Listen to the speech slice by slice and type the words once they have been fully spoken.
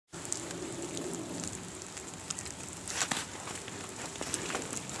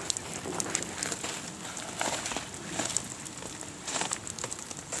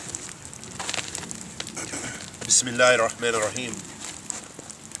Bismillahir Rahmanir Rahim.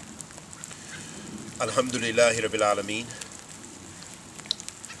 Alhamdulillahi Rabbil Alameen.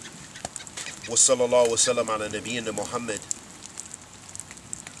 Wa sallallahu wa sallam ala nabiyyina Muhammad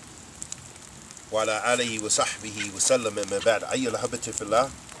wa ala alihi wa sahbihi wa sallam amma ba'd. Ayyuhal habati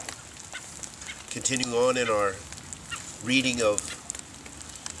fillah. Continuing on in our reading of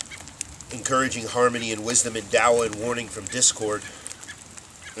encouraging harmony and wisdom in Dawa and warning from discord.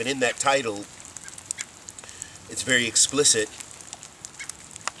 And in that title, it's very explicit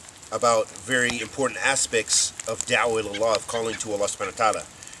about very important aspects of Da'wah ilallah, of calling to Allah subhanahu wa ta'ala,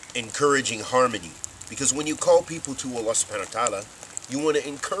 encouraging harmony. Because when you call people to Allah subhanahu wa ta'ala, you want to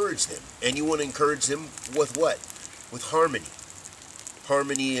encourage them. And you want to encourage them with what? With harmony.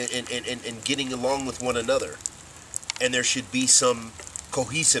 Harmony and getting along with one another. And there should be some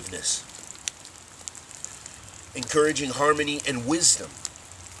cohesiveness. Encouraging harmony and wisdom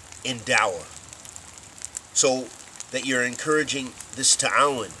in Da'wah. So that you're encouraging this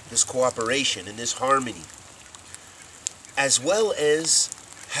ta'awun, this cooperation, and this harmony, as well as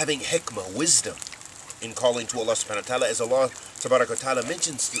having hikmah, wisdom, in calling to Allah subhanahu wa ta'ala, as Allah tabarak wa ta'ala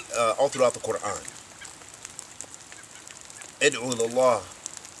mentions all throughout the Quran. Ad'u ilallah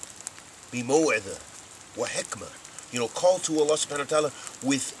bi maw'idha wa hikmah. You know, call to Allah subhanahu wa ta'ala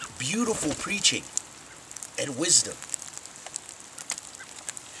with beautiful preaching and wisdom.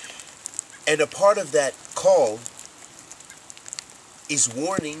 And a part of that call is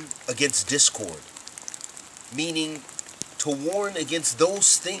warning against discord, meaning to warn against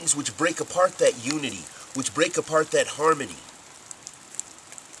those things which break apart that unity, which break apart that harmony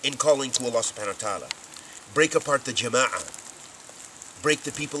in calling to Allah subhanahu wa ta'ala. Break apart the jama'ah, break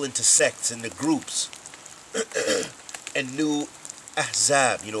the people into sects, into groups, and new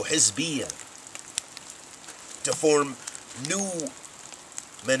ahzab, you know, hizbiyah, to form new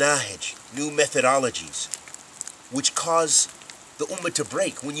manahij, new methodologies, which cause the ummah to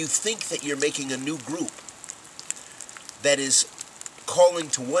break. When you think that you're making a new group that is calling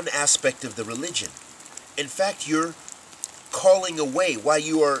to one aspect of the religion, in fact you're calling away. While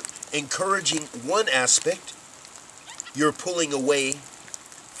you are encouraging one aspect, you're pulling away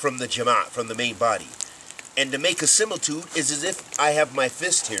from the jama'at, from the main body. And to make a similitude is as if I have my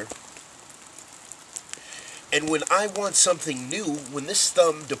fist here, and when I want something new, when this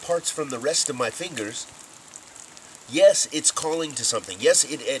thumb departs from the rest of my fingers, yes, it's calling to something. Yes,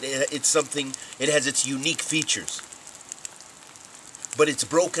 it's something, it has its unique features. But it's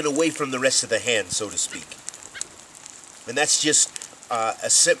broken away from the rest of the hand, so to speak. And that's just a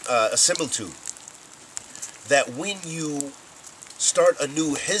similitude. That when you start a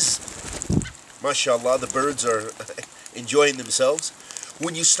new hizb, mashallah, the birds are enjoying themselves.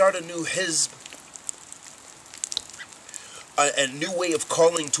 When you start a new hizb, a new way of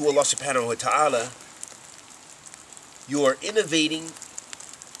calling to Allah subhanahu wa ta'ala, you are innovating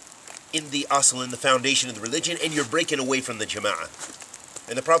in the asl, in the foundation of the religion, and you're breaking away from the jama'ah.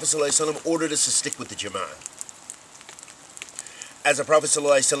 And the Prophet ﷺ ordered us to stick with the jama'ah. As the Prophet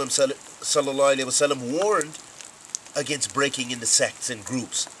ﷺ warned against breaking into sects and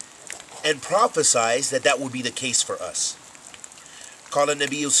groups, and prophesied that that would be the case for us. قال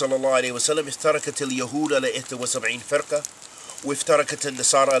النبي صلى الله عليه وسلم افترقت اليهود على 71 فرقة وافترقت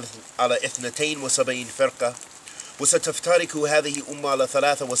النصارى على 72 فرقة وستفترق هذه أمة على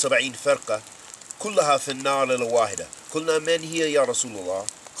 73 فرقة كلها في النار إلا واحدة قلنا من هي يا رسول الله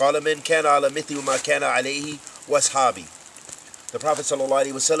قال من كان على مثل ما كان عليه وأصحابي. The Prophet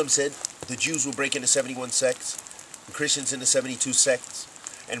ﷺ said the Jews will break into 71 sects, the Christians into 72 sects,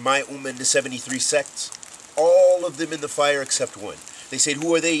 and my ummah into 73 sects, all of them in the fire except one. They said,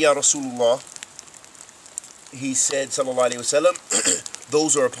 who are they, Ya Rasulullah? He said, sallallahu alaihi wasallam,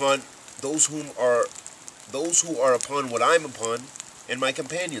 those who are upon what I'm upon, and my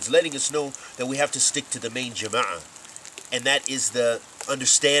companions, letting us know that we have to stick to the main jama'ah. And that is the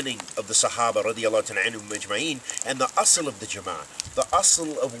understanding of the Sahaba, radiyallahu ta'ala anhum majma'in, and the asl of the jama'ah. The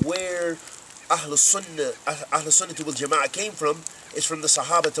asl of where Ahl Sunnah wal Jama'ah came from is from the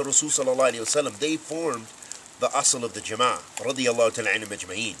Sahaba to Rasul sallallahu alaihi wasallam. They formed the asl of the jama'ah, radiyallahu ta'ala anhum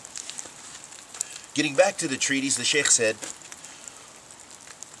majma'in. Getting back to the treatise, the Shaykh said,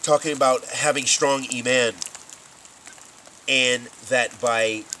 talking about having strong iman, and that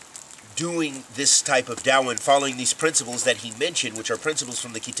by doing this type of da'wah and following these principles that he mentioned, which are principles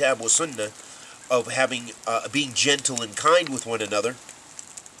from the Kitab wa Sunnah, of having being gentle and kind with one another,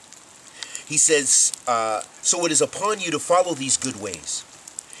 he says, so it is upon you to follow these good ways,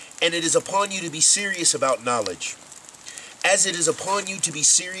 and it is upon you to be serious about knowledge, as it is upon you to be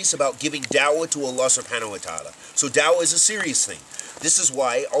serious about giving da'wah to Allah subhanahu wa ta'ala. So da'wah is a serious thing. This is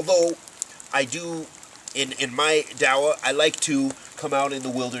why, although I do in my dawah, I like to come out in the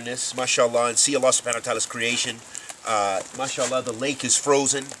wilderness, mashallah, and see Allah subhanahu wa ta'ala's creation. Mashallah, the lake is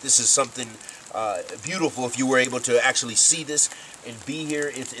frozen. This is something beautiful if you were able to actually see this and be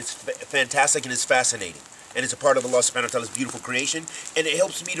here. It's fantastic and it's fascinating. And it's a part of Allah subhanahu wa ta'ala's beautiful creation. And it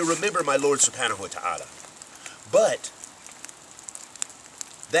helps me to remember my Lord subhanahu wa ta'ala. But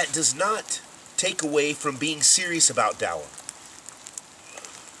that does not take away from being serious about dawah.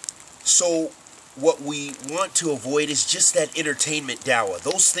 So what we want to avoid is just that entertainment dawah.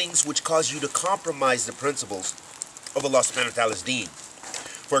 Those things which cause you to compromise the principles of Allah subhanahu wa ta'ala's deen.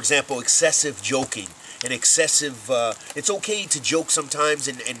 For example, excessive joking and excessive, it's okay to joke sometimes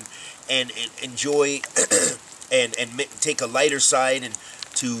and enjoy and take a lighter side and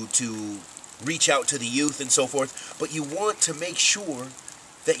to reach out to the youth and so forth. But you want to make sure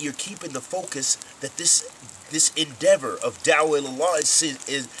that you're keeping the focus that this endeavor of dawah ilallah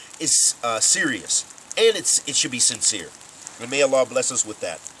is serious, and it should be sincere. And may Allah bless us with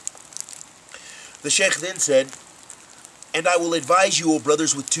that. The Shaykh then said, and I will advise you, O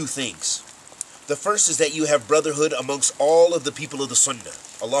brothers, with two things. The first is that you have brotherhood amongst all of the people of the Sunnah.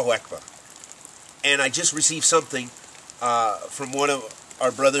 Allahu Akbar. And I just received something from one of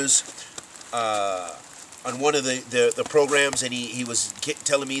our brothers on one of the programs, and he was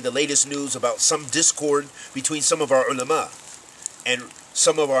telling me the latest news about some discord between some of our ulama. And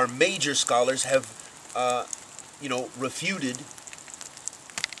some of our major scholars have, refuted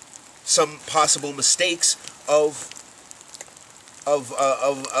some possible mistakes of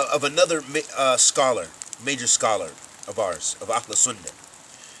another major scholar of ours, of Ahl Sunnah.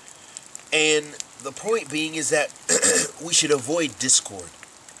 And the point being is that we should avoid discord.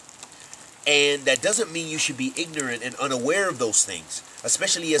 And that doesn't mean you should be ignorant and unaware of those things,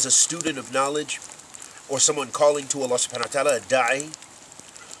 especially as a student of knowledge or someone calling to Allah subhanahu wa ta'ala, a da'i.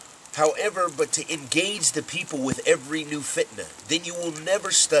 However, but to engage the people with every new fitna, then you will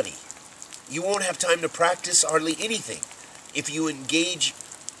never study. You won't have time to practice hardly anything if you engage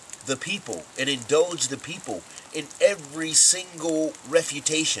the people and indulge the people in every single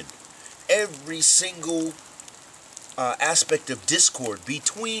refutation, every single aspect of discord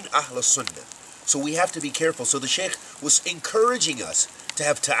between Ahl Sunnah. So we have to be careful. So the Shaykh was encouraging us to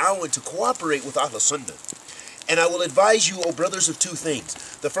have ta'awun, to cooperate with Ahl Sunnah. And I will advise you, O brothers, of two things.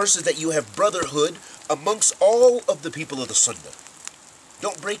 The first is that you have brotherhood amongst all of the people of the Sunnah.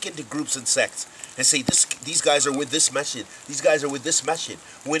 Don't break into groups and sects and say these guys are with this masjid, these guys are with this masjid,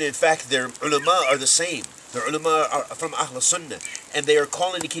 when in fact their ulama are the same. Their ulama are from Ahl Sunnah, and they are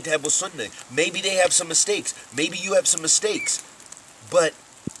calling the Kitab al-Sunnah. Maybe they have some mistakes. Maybe you have some mistakes. But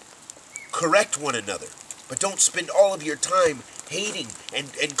correct one another. But don't spend all of your time hating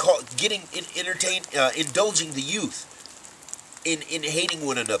and indulging the youth in hating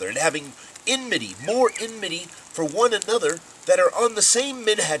one another and having enmity, more enmity for one another that are on the same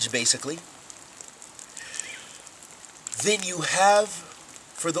minhaj basically. Then you have,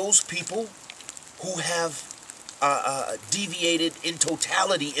 for those people who have deviated in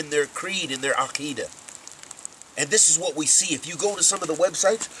totality in their creed, in their aqidah. And this is what we see. If you go to some of the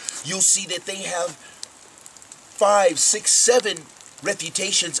websites, you'll see that they have 5, 6, 7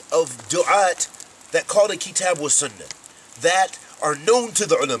 refutations of du'at that call it Kitab wa Sunnah, that are known to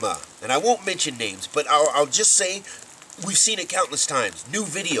the ulama. And I won't mention names, but I'll just say, we've seen it countless times. New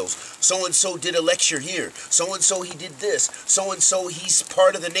videos. So-and-so did a lecture here. So-and-so he did this. So-and-so he's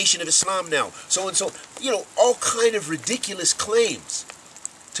part of the Nation of Islam now. So-and-so, all kind of ridiculous claims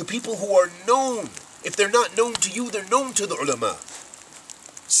to people who are known. If they're not known to you, they're known to the ulama.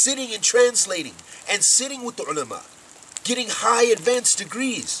 Sitting and translating and sitting with the ulama. Getting high advanced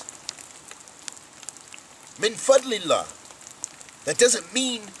degrees. Min fadlillah. That doesn't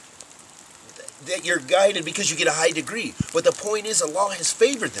mean that you're guided because you get a high degree. But the point is, Allah has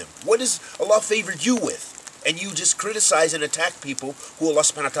favored them. What has Allah favored you with? And you just criticize and attack people who Allah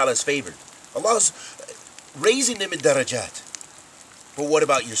subhanahu wa ta'ala has favored. Allah's raising them in darajat. But what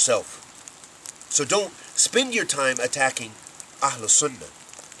about yourself? So don't spend your time attacking Ahl Sunnah.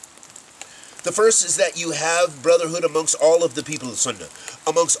 The first is that you have brotherhood amongst all of the people of Sunnah.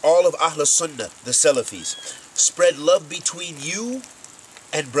 Amongst all of Ahl Sunnah, the Salafis. Spread love between you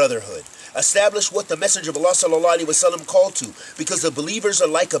and brotherhood. Establish what the Messenger of Allah sallallahu alaihi wasallam called to, because the believers are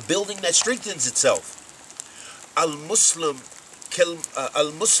like a building that strengthens itself. Al-Muslim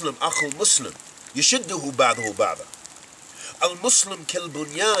akhul Muslim, yashudduhu ba'dahu ba'da. Al-Muslim kal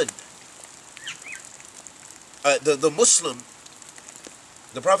bunyan. The Muslim,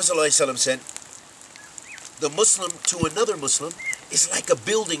 the Prophet sallallahu alaihi wasallam said, the Muslim to another Muslim is like a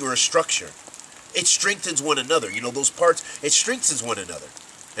building or a structure. It strengthens one another. Those parts, it strengthens one another.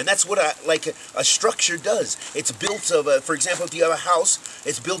 And that's what a structure does. It's built of, for example, if you have a house,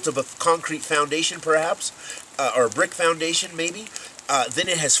 it's built of a concrete foundation perhaps, or a brick foundation maybe. Then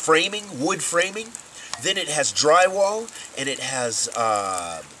it has framing, wood framing. Then it has drywall, and it has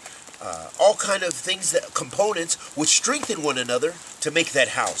all kind of things, that components which strengthen one another to make that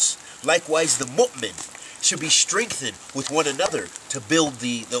house. Likewise, the mu'min should be strengthened with one another to build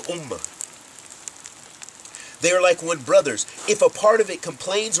the ummah. They are like one brothers. If a part of it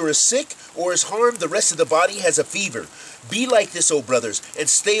complains or is sick or is harmed, the rest of the body has a fever. Be like this, O brothers, and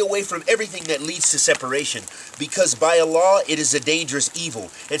stay away from everything that leads to separation, because by Allah it is a dangerous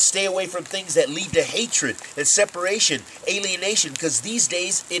evil. And stay away from things that lead to hatred and separation, alienation, because these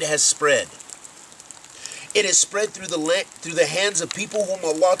days it has spread. It is spread through the hands of people whom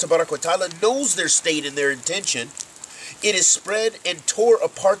Allah Ta'ala knows their state and their intention. It is spread and tore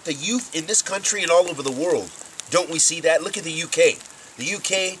apart the youth in this country and all over the world. Don't we see that? Look at the UK. The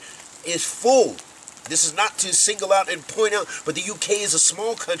UK is full. This is not to single out and point out, but the UK is a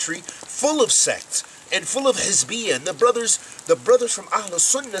small country full of sects and full of Hizbiyah. And the brothers from Ahl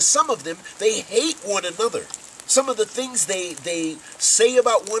Sunnah, some of them, they hate one another. Some of the things they say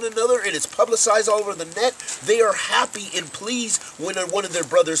about one another, and it's publicized all over the net, they are happy and pleased when one of their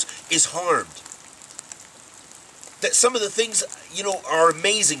brothers is harmed. That some of the things, are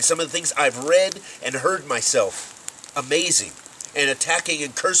amazing. Some of the things I've read and heard myself, amazing. And attacking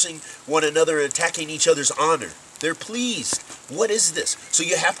and cursing one another and attacking each other's honor. They're pleased. What is this? So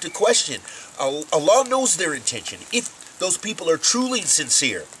you have to question. Allah knows their intention. If those people are truly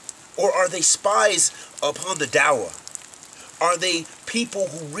sincere, or are they spies upon the Dawa? Are they people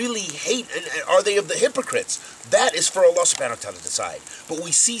who really hate, and are they of the hypocrites? That is for Allah subhanahu wa ta'ala to decide. But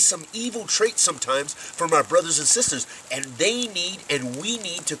we see some evil traits sometimes from our brothers and sisters, and they need and we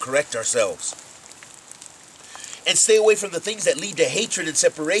need to correct ourselves. And stay away from the things that lead to hatred and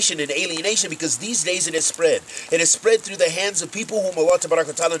separation and alienation, because these days it has spread. It has spread through the hands of people whom Allah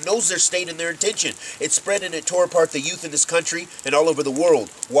Ta'ala knows their state and their intention. It spread and it tore apart the youth in this country and all over the world.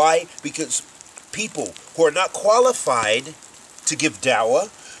 Why? Because people who are not qualified to give dawah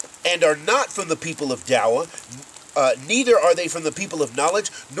and are not from the people of dawah, neither are they from the people of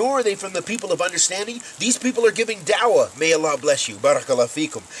knowledge, nor are they from the people of understanding. These people are giving dawah. May Allah bless you. Barakallah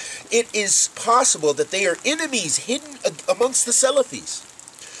fikum. It is possible that they are enemies hidden amongst the Salafis.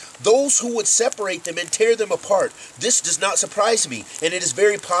 Those who would separate them and tear them apart. This does not surprise me, and it is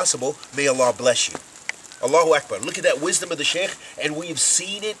very possible. May Allah bless you. Allahu Akbar. Look at that wisdom of the Shaykh, and we have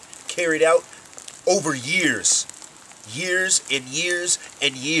seen it carried out over years. Years and years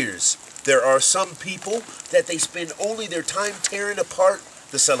and years. There are some people that they spend only their time tearing apart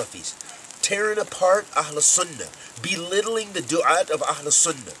the Salafis, tearing apart Ahl Sunnah, belittling the du'at of Ahl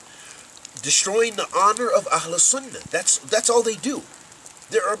Sunnah, destroying the honor of Ahl Sunnah. That's all they do.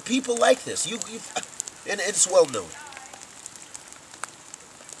 There are people like this. And it's well known.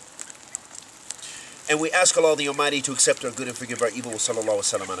 And we ask Allah the Almighty to accept our good and forgive our evil. Sallallahu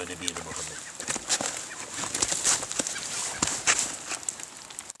alaihi wasallam ala nabiyyina Muhammad.